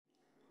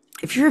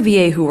If you're a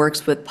VA who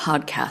works with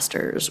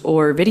podcasters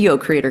or video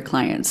creator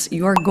clients,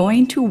 you are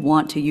going to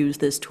want to use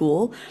this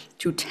tool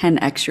to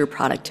 10x your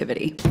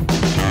productivity.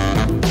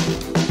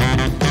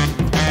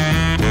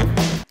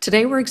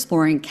 Today we're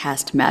exploring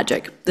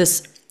Castmagic,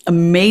 this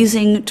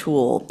amazing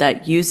tool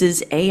that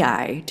uses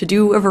AI to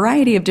do a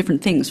variety of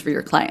different things for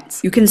your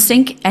clients. You can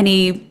sync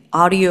any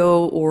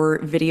audio or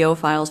video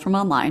files from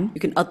online. You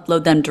can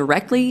upload them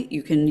directly.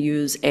 You can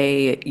use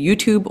a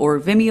YouTube or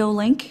Vimeo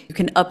link. You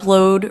can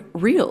upload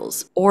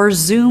Reels or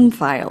Zoom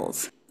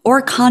files or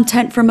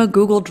content from a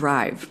Google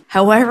Drive.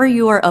 However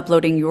you are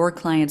uploading your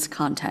client's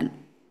content,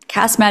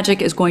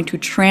 Castmagic is going to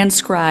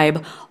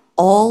transcribe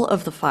all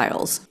of the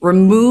files,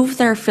 remove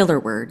their filler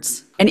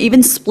words, and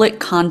even split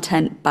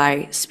content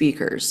by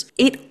speakers.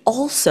 It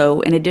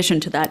also, in addition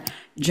to that,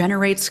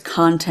 generates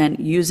content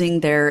using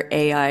their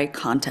AI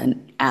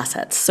content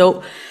assets.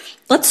 So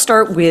let's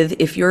start with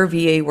if you're a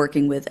VA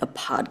working with a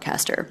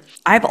podcaster.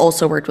 I've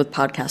also worked with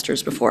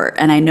podcasters before,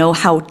 and I know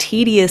how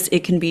tedious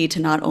it can be to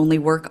not only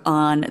work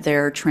on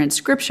their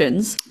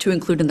transcriptions to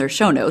include in their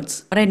show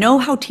notes, but I know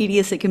how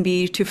tedious it can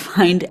be to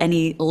find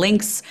any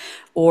links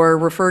or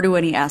refer to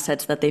any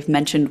assets that they've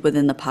mentioned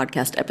within the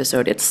podcast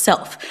episode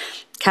itself.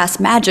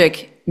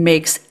 Castmagic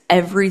makes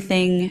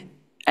everything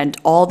and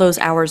all those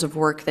hours of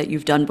work that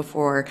you've done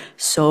before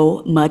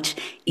so much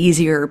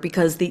easier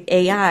because the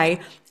AI,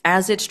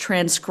 as it's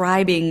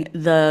transcribing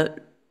the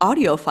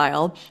audio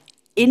file,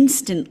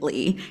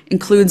 instantly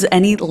includes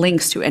any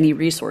links to any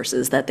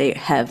resources that they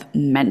have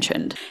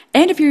mentioned.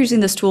 And if you're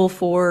using this tool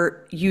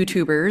for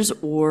YouTubers,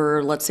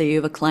 or let's say you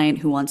have a client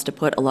who wants to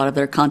put a lot of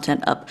their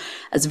content up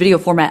as video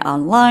format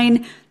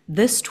online,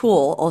 this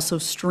tool also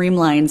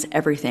streamlines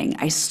everything.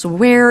 I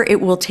swear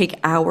it will take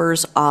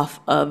hours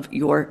off of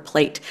your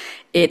plate.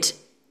 It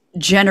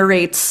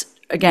generates,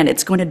 again,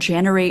 it's going to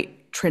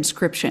generate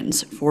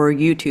transcriptions for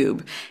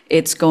YouTube.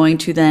 It's going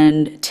to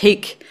then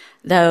take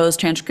those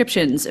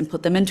transcriptions and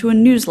put them into a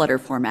newsletter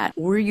format.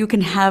 Or you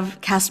can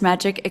have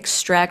Castmagic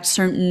extract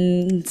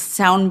certain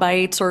sound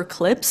bites or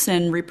clips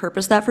and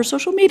repurpose that for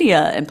social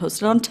media and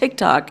post it on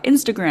TikTok,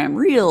 Instagram,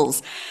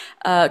 Reels,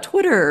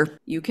 Twitter.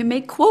 You can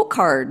make quote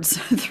cards,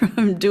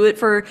 do it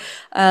for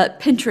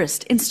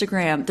Pinterest,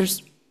 Instagram.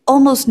 There's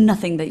almost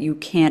nothing that you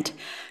can't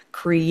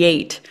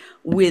create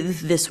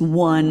with this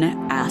one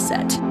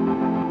asset.